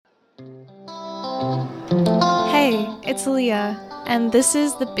Hey, it's Aaliyah, and this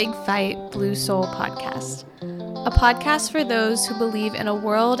is the Big Fight Blue Soul podcast. A podcast for those who believe in a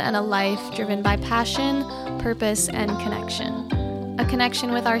world and a life driven by passion, purpose, and connection. A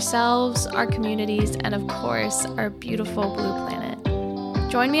connection with ourselves, our communities, and of course, our beautiful blue planet.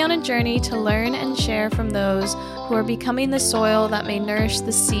 Join me on a journey to learn and share from those who are becoming the soil that may nourish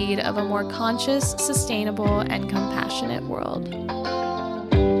the seed of a more conscious, sustainable, and compassionate world.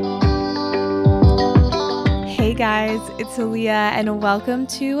 Hey guys, it's Aaliyah, and welcome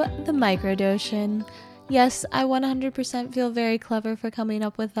to the microdOcean. Yes, I 100% feel very clever for coming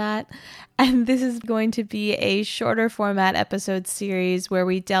up with that. And this is going to be a shorter format episode series where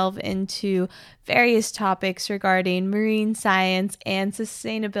we delve into various topics regarding marine science and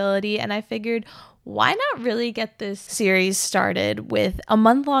sustainability. And I figured, why not really get this series started with a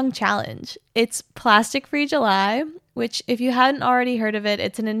month-long challenge? It's Plastic Free July, which if you hadn't already heard of it,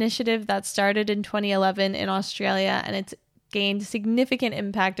 it's an initiative that started in 2011 in Australia, and it's gained significant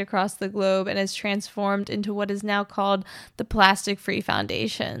impact across the globe and has transformed into what is now called the Plastic Free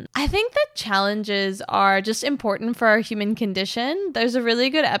Foundation. I think that challenges are just important for our human condition. There's a really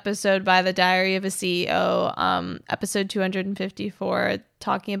good episode by The Diary of a CEO, episode 254,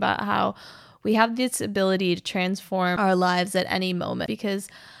 talking about how we have this ability to transform our lives at any moment because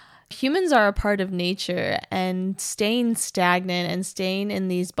humans are a part of nature, and staying stagnant and staying in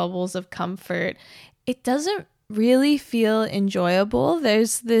these bubbles of comfort, it doesn't really feel enjoyable.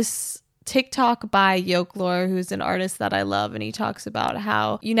 There's this TikTok by Yokelore, who's an artist that I love, and he talks about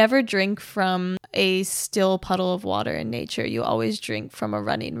how you never drink from a still puddle of water in nature. You always drink from a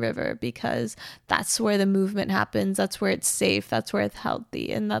running river because that's where the movement happens. That's where it's safe. That's where it's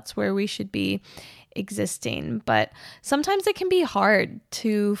healthy. And that's where we should be existing. But sometimes it can be hard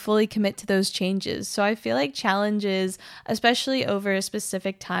to fully commit to those changes. So I feel like challenges, especially over a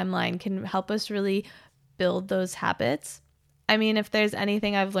specific timeline, can help us really build those habits. I mean, if there's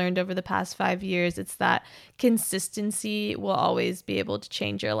anything I've learned over the past 5 years, it's that consistency will always be able to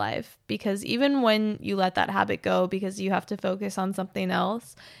change your life, because even when you let that habit go because you have to focus on something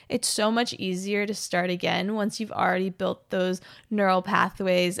else, it's so much easier to start again once you've already built those neural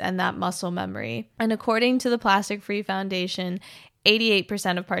pathways and that muscle memory. And according to the Plastic Free Foundation,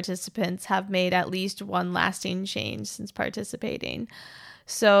 88% of participants have made at least one lasting change since participating.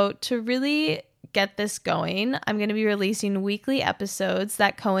 So to really get this going, I'm going to be releasing weekly episodes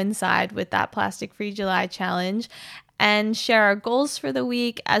that coincide with that Plastic Free July challenge and share our goals for the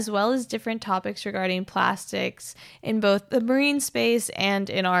week, as well as different topics regarding plastics in both the marine space and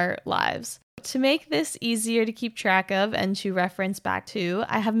in our lives. To make this easier to keep track of and to reference back to,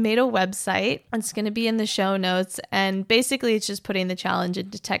 I have made a website. It's going to be in the show notes, and basically it's just putting the challenge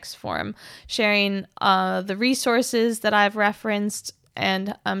into text form, sharing the resources that I've referenced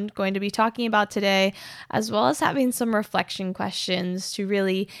and I'm going to be talking about today, as well as having some reflection questions to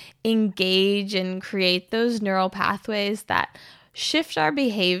really engage and create those neural pathways that shift our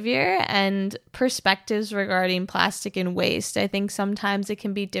behavior and perspectives regarding plastic and waste. I think sometimes it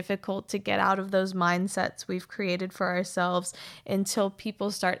can be difficult to get out of those mindsets we've created for ourselves until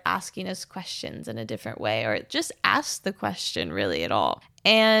people start asking us questions in a different way, or just ask the question really at all.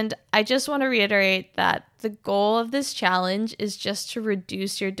 And I just want to reiterate that the goal of this challenge is just to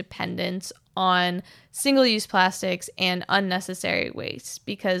reduce your dependence on single-use plastics and unnecessary waste,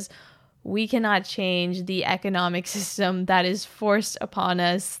 because we cannot change the economic system that is forced upon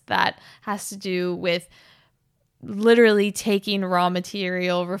us that has to do with literally taking raw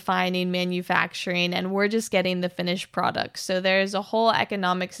material, refining, manufacturing, and we're just getting the finished product. So there's a whole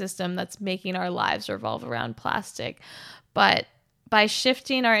economic system that's making our lives revolve around plastic. But by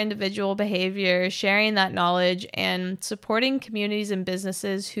shifting our individual behavior, sharing that knowledge, and supporting communities and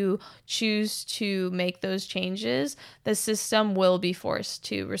businesses who choose to make those changes, the system will be forced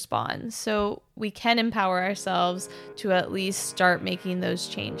to respond. So we can empower ourselves to at least start making those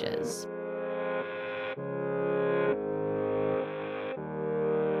changes.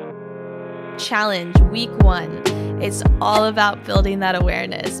 Challenge week 1. It's all about building that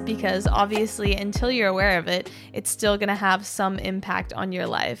awareness, because obviously until you're aware of it, it's still going to have some impact on your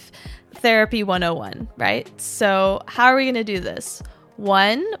life. Therapy 101, right? So how are we going to do this?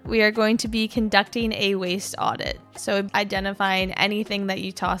 1, we are going to be conducting a waste audit. So identifying anything that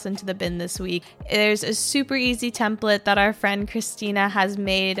you toss into the bin this week. There's a super easy template that our friend Christina has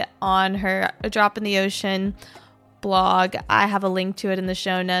made on her A Drop in the Ocean blog. I have a link to it in the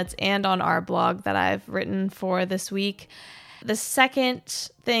show notes and on our blog that I've written for this week. The second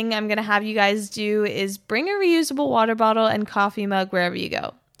thing I'm going to have you guys do is bring a reusable water bottle and coffee mug wherever you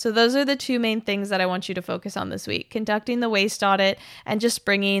go. So those are the two main things that I want you to focus on this week: conducting the waste audit and just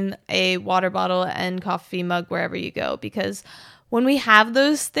bringing a water bottle and coffee mug wherever you go, because when we have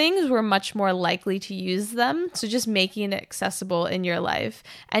those things, we're much more likely to use them. So just making it accessible in your life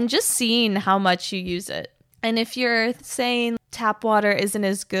and just seeing how much you use it. And if you're saying tap water isn't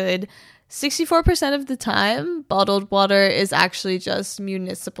as good, 64% of the time, bottled water is actually just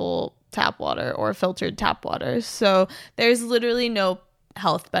municipal tap water or filtered tap water. So there's literally no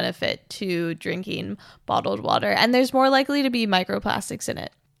health benefit to drinking bottled water, and there's more likely to be microplastics in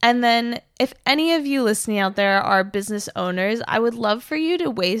it. And then if any of you listening out there are business owners, I would love for you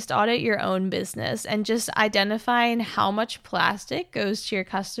to waste audit your own business and just identifying how much plastic goes to your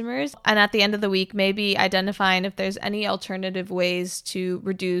customers. And at the end of the week, maybe identifying if there's any alternative ways to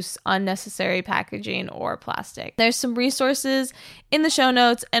reduce unnecessary packaging or plastic. There's some resources in the show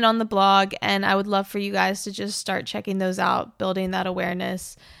notes and on the blog, and I would love for you guys to just start checking those out, building that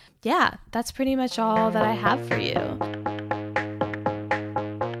awareness. Yeah, that's pretty much all that I have for you.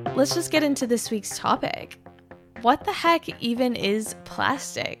 Let's just get into this week's topic. What the heck even is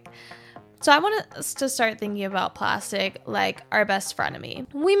plastic? So I want us to start thinking about plastic like our best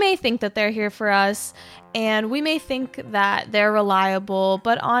frenemy. We may think that they're here for us, and we may think that they're reliable,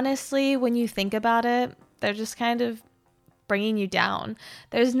 but honestly, when you think about it, they're just kind of bringing you down.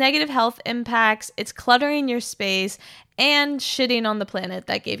 There's negative health impacts, it's cluttering your space, and shitting on the planet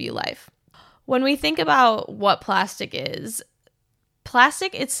that gave you life. When we think about what plastic is,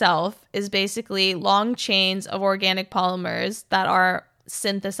 plastic itself is basically long chains of organic polymers that are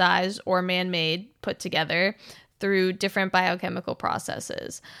synthesized or man-made, put together through different biochemical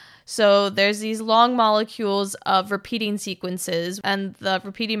processes. So there's these long molecules of repeating sequences, and the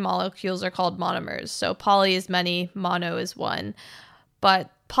repeating molecules are called monomers. So poly is many, mono is one. But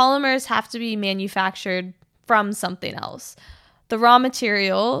polymers have to be manufactured from something else. The raw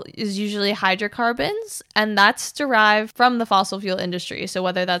material is usually hydrocarbons, and that's derived from the fossil fuel industry. So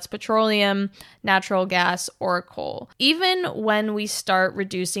whether that's petroleum, natural gas, or coal. Even when we start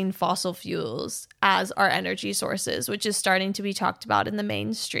reducing fossil fuels as our energy sources, which is starting to be talked about in the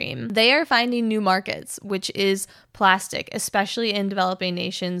mainstream, they are finding new markets, which is plastic, especially in developing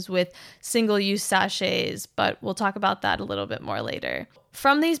nations with single-use sachets, but we'll talk about that a little bit more later.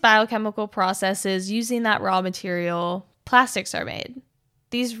 From these biochemical processes, using that raw material, plastics are made.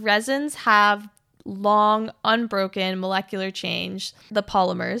 These resins have long, unbroken molecular change, the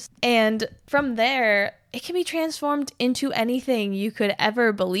polymers, and from there, it can be transformed into anything you could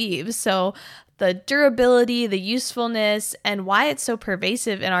ever believe. So the durability, the usefulness, and why it's so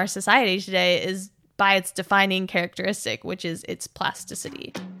pervasive in our society today is by its defining characteristic, which is its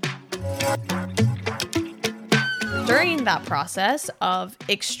plasticity. During that process of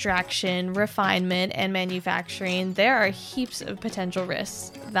extraction, refinement, and manufacturing, there are heaps of potential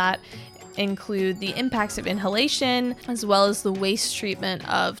risks that include the impacts of inhalation, as well as the waste treatment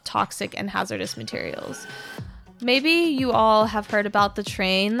of toxic and hazardous materials. Maybe you all have heard about the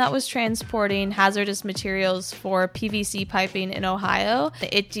train that was transporting hazardous materials for PVC piping in Ohio.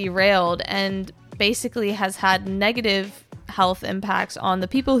 It derailed and basically has had negative health impacts on the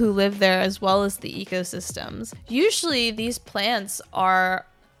people who live there as well as the ecosystems. Usually these plants are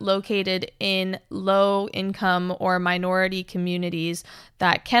located in low income or minority communities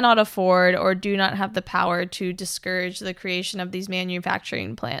that cannot afford or do not have the power to discourage the creation of these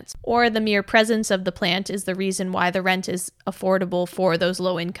manufacturing plants. Or the mere presence of the plant is the reason why the rent is affordable for those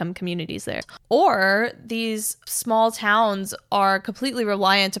low income communities there. Or these small towns are completely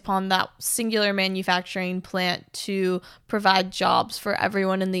reliant upon that singular manufacturing plant to provide jobs for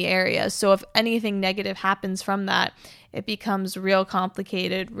everyone in the area. So if anything negative happens from that, it becomes real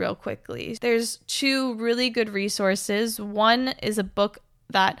complicated real quickly. There's two really good resources. One is a book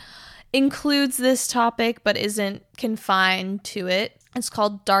that includes this topic but isn't confined to it. It's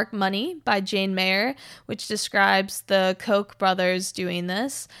called Dark Money by Jane Mayer, which describes the Koch brothers doing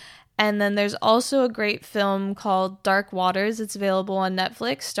this. And then there's also a great film called Dark Waters. It's available on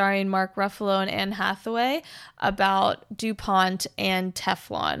Netflix, starring Mark Ruffalo and Anne Hathaway, about DuPont and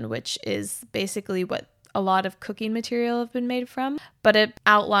Teflon, which is basically what a lot of cooking material have been made from. But it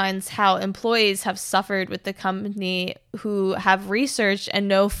outlines how employees have suffered with the company who have researched and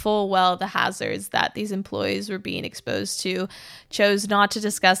know full well the hazards that these employees were being exposed to, chose not to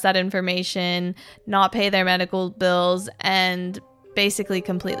discuss that information, not pay their medical bills, and basically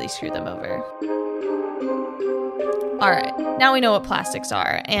completely screw them over. All right, now we know what plastics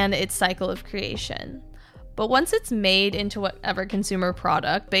are and its cycle of creation. But once it's made into whatever consumer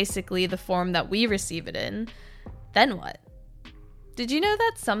product, basically the form that we receive it in, then what? Did you know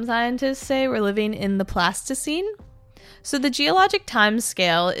that some scientists say we're living in the Plasticine? So the geologic time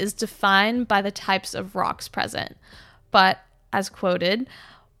scale is defined by the types of rocks present. But, as quoted,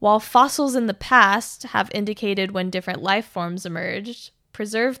 while fossils in the past have indicated when different life forms emerged,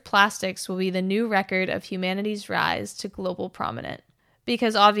 preserved plastics will be the new record of humanity's rise to global prominence.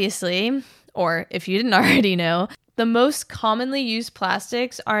 Because obviously, or if you didn't already know, the most commonly used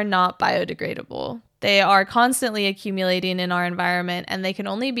plastics are not biodegradable. They are constantly accumulating in our environment, and they can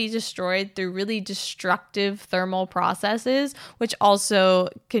only be destroyed through really destructive thermal processes, which also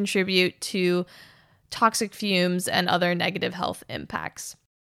contribute to toxic fumes and other negative health impacts.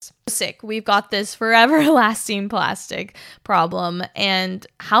 Sick. We've got this forever lasting plastic problem, and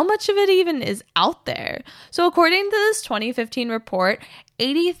how much of it even is out there? So according to this 2015 report,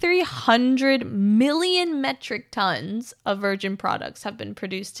 8,300 million metric tons of virgin products have been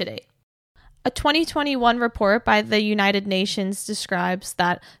produced to date. A 2021 report by the United Nations describes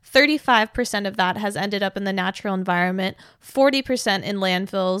that 35% of that has ended up in the natural environment, 40% in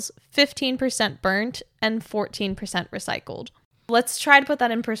landfills, 15% burnt, and 14% recycled. Let's try to put that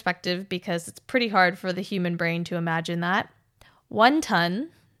in perspective because it's pretty hard for the human brain to imagine that. 1 ton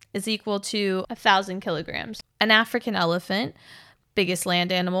is equal to 1,000 kilograms. An African elephant, biggest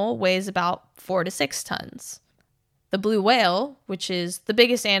land animal, weighs about 4 to 6 tons. The blue whale, which is the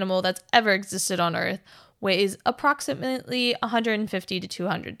biggest animal that's ever existed on Earth, weighs approximately 150 to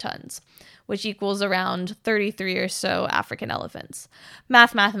 200 tons, which equals around 33 or so African elephants.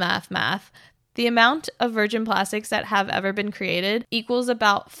 Math. The amount of virgin plastics that have ever been created equals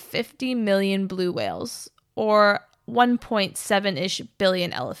about 50 million blue whales, or 1.7-ish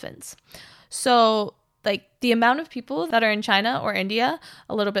billion elephants. So, the amount of people that are in China or India,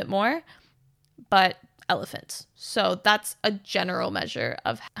 a little bit more, but elephants. So that's a general measure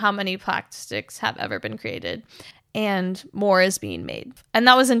of how many plastics have ever been created, and more is being made. And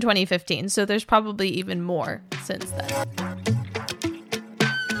that was in 2015, so there's probably even more since then.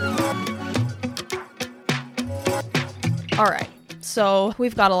 All right, so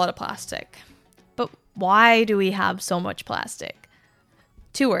we've got a lot of plastic, but why do we have so much plastic?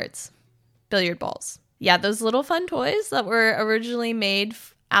 2 words: billiard balls. Yeah, those little fun toys that were originally made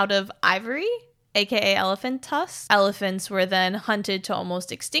out of ivory, aka elephant tusks. Elephants were then hunted to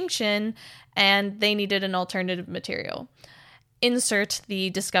almost extinction, and they needed an alternative material. Insert the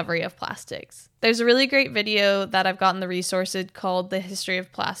discovery of plastics. There's a really great video that I've got in the resources called The History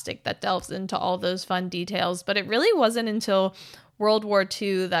of Plastic that delves into all those fun details, but it really wasn't until World War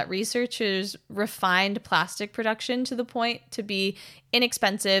II that researchers refined plastic production to the point to be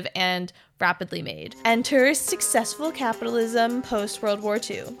inexpensive and rapidly made. Enter successful capitalism post-World War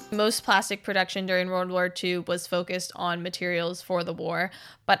II. Most plastic production during World War II was focused on materials for the war,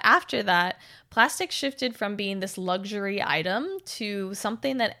 but after that, plastic shifted from being this luxury item to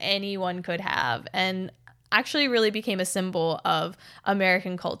something that anyone could have, and actually really became a symbol of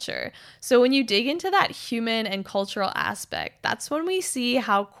American culture. So when you dig into that human and cultural aspect, that's when we see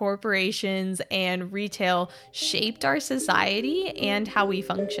how corporations and retail shaped our society and how we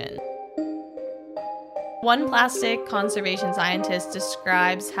function. One plastic conservation scientist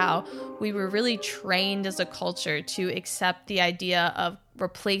describes how we were really trained as a culture to accept the idea of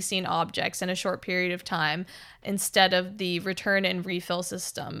replacing objects in a short period of time instead of the return and refill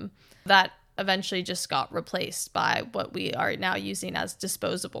system that eventually just got replaced by what we are now using as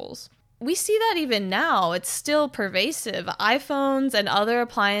disposables. We see that even now. It's still pervasive. iPhones and other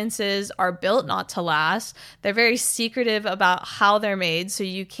appliances are built not to last. They're very secretive about how they're made, so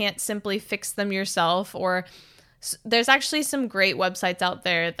you can't simply fix them yourself. Or there's actually some great websites out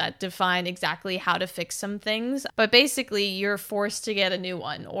there that define exactly how to fix some things, but basically you're forced to get a new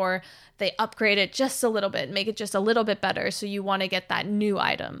one, or they upgrade it just a little bit, make it just a little bit better, so you want to get that new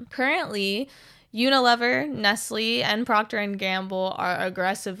item. Currently, Unilever, Nestle, and Procter & Gamble are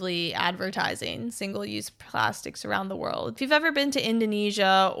aggressively advertising single-use plastics around the world. If you've ever been to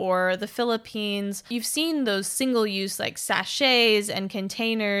Indonesia or the Philippines, you've seen those single-use sachets and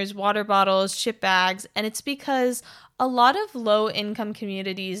containers, water bottles, chip bags, and it's because a lot of low-income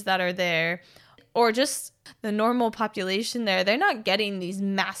communities that are there, or just the normal population there, they're not getting these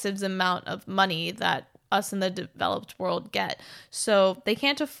massive amount of money that us in the developed world get. So they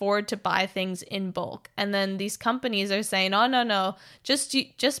can't afford to buy things in bulk. And then these companies are saying, oh, no,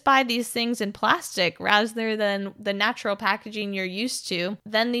 just buy these things in plastic rather than the natural packaging you're used to.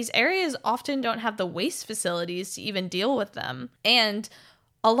 Then these areas often don't have the waste facilities to even deal with them. And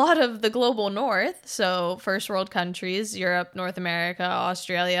a lot of the global north, so first world countries, Europe, North America,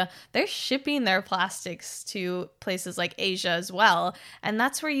 Australia, they're shipping their plastics to places like Asia as well. And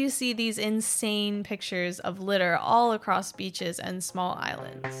that's where you see these insane pictures of litter all across beaches and small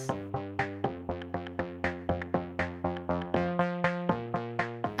islands.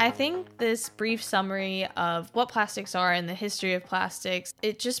 I think this brief summary of what plastics are and the history of plastics,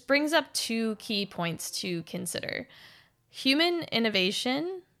 it just brings up two key points to consider. Human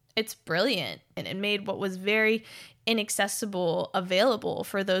innovation, it's brilliant, and it made what was very inaccessible available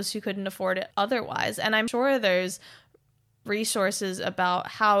for those who couldn't afford it otherwise. And I'm sure there's resources about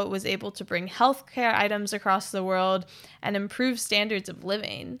how it was able to bring healthcare items across the world and improve standards of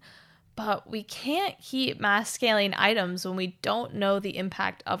living. But we can't keep mass scaling items when we don't know the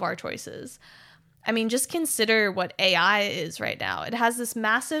impact of our choices. I mean, just consider what AI is right now. It has this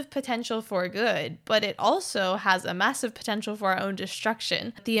massive potential for good, but it also has a massive potential for our own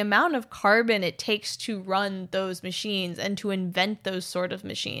destruction. The amount of carbon it takes to run those machines and to invent those sort of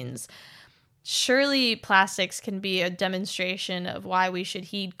machines. Surely plastics can be a demonstration of why we should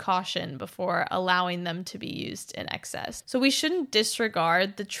heed caution before allowing them to be used in excess. So we shouldn't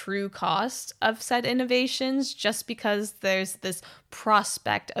disregard the true cost of said innovations just because there's this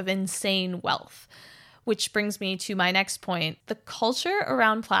prospect of insane wealth. Which brings me to my next point. The culture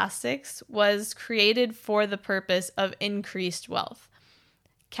around plastics was created for the purpose of increased wealth.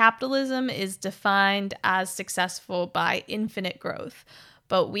 Capitalism is defined as successful by infinite growth.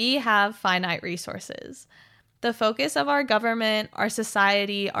 But we have finite resources. The focus of our government, our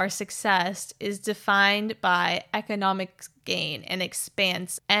society, our success is defined by economic gain and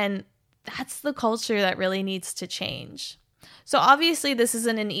expanse, and that's the culture that really needs to change. So obviously this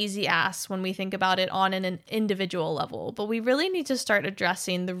isn't an easy ask when we think about it on an individual level, but we really need to start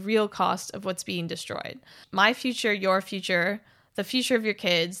addressing the real cost of what's being destroyed. My future, your future, the future of your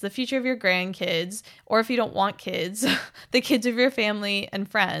kids, the future of your grandkids, or if you don't want kids, the kids of your family and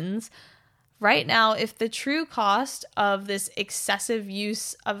friends. Right now, if the true cost of this excessive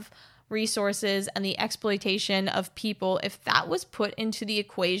use of resources and the exploitation of people, if that was put into the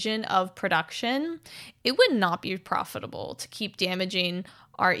equation of production, it would not be profitable to keep damaging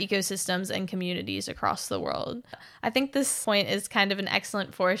our ecosystems and communities across the world. I think this point is kind of an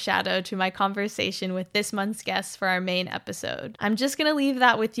excellent foreshadow to my conversation with this month's guest for our main episode. I'm just going to leave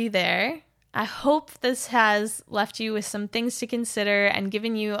that with you there. I hope this has left you with some things to consider and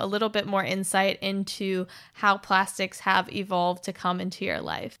given you a little bit more insight into how plastics have evolved to come into your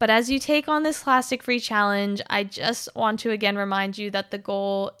life. But as you take on this plastic-free challenge, I just want to again remind you that the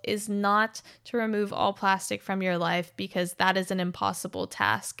goal is not to remove all plastic from your life because that is an impossible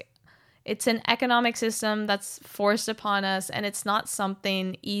task. It's an economic system that's forced upon us, and it's not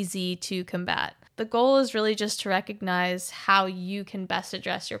something easy to combat. The goal is really just to recognize how you can best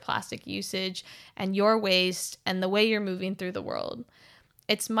address your plastic usage and your waste and the way you're moving through the world.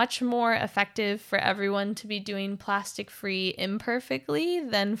 It's much more effective for everyone to be doing plastic-free imperfectly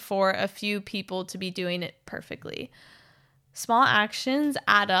than for a few people to be doing it perfectly. Small actions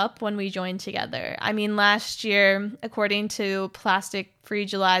add up when we join together. I mean, last year, according to Plastic Free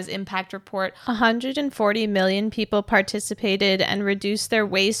July's impact report, 140 million people participated and reduced their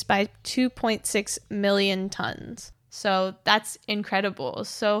waste by 2.6 million tons. So that's incredible.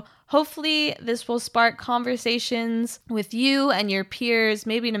 So hopefully this will spark conversations with you and your peers,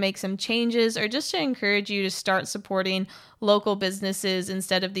 maybe to make some changes or just to encourage you to start supporting local businesses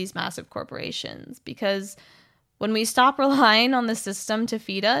instead of these massive corporations. Because when we stop relying on the system to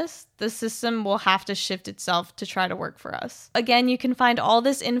feed us, the system will have to shift itself to try to work for us. Again, you can find all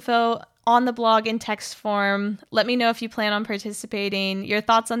this info on the blog in text form. Let me know if you plan on participating, your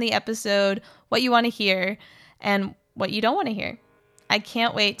thoughts on the episode, what you want to hear, and what you don't want to hear. I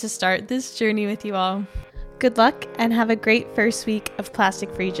can't wait to start this journey with you all. Good luck and have a great first week of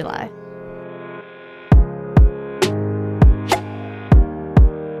Plastic Free July.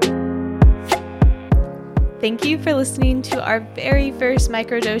 Thank you for listening to our very first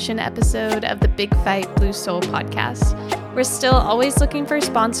microdOcean episode of the Big Fight Blue Soul podcast. We're still always looking for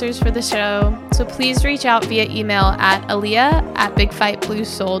sponsors for the show, so please reach out via email at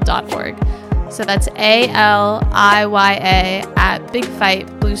aliya@bigfightbluesoul.org. So that's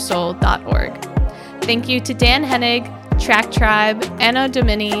ALIYA@bigfightbluesoul.org. Thank you to Dan Hennig, Track Tribe, Anno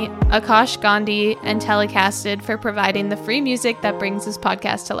Domini, Akash Gandhi, and Telecasted for providing the free music that brings this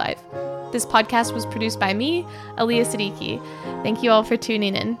podcast to life. This podcast was produced by me, Aliya Siddiqui. Thank you all for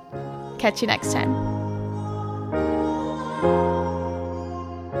tuning in. Catch you next time.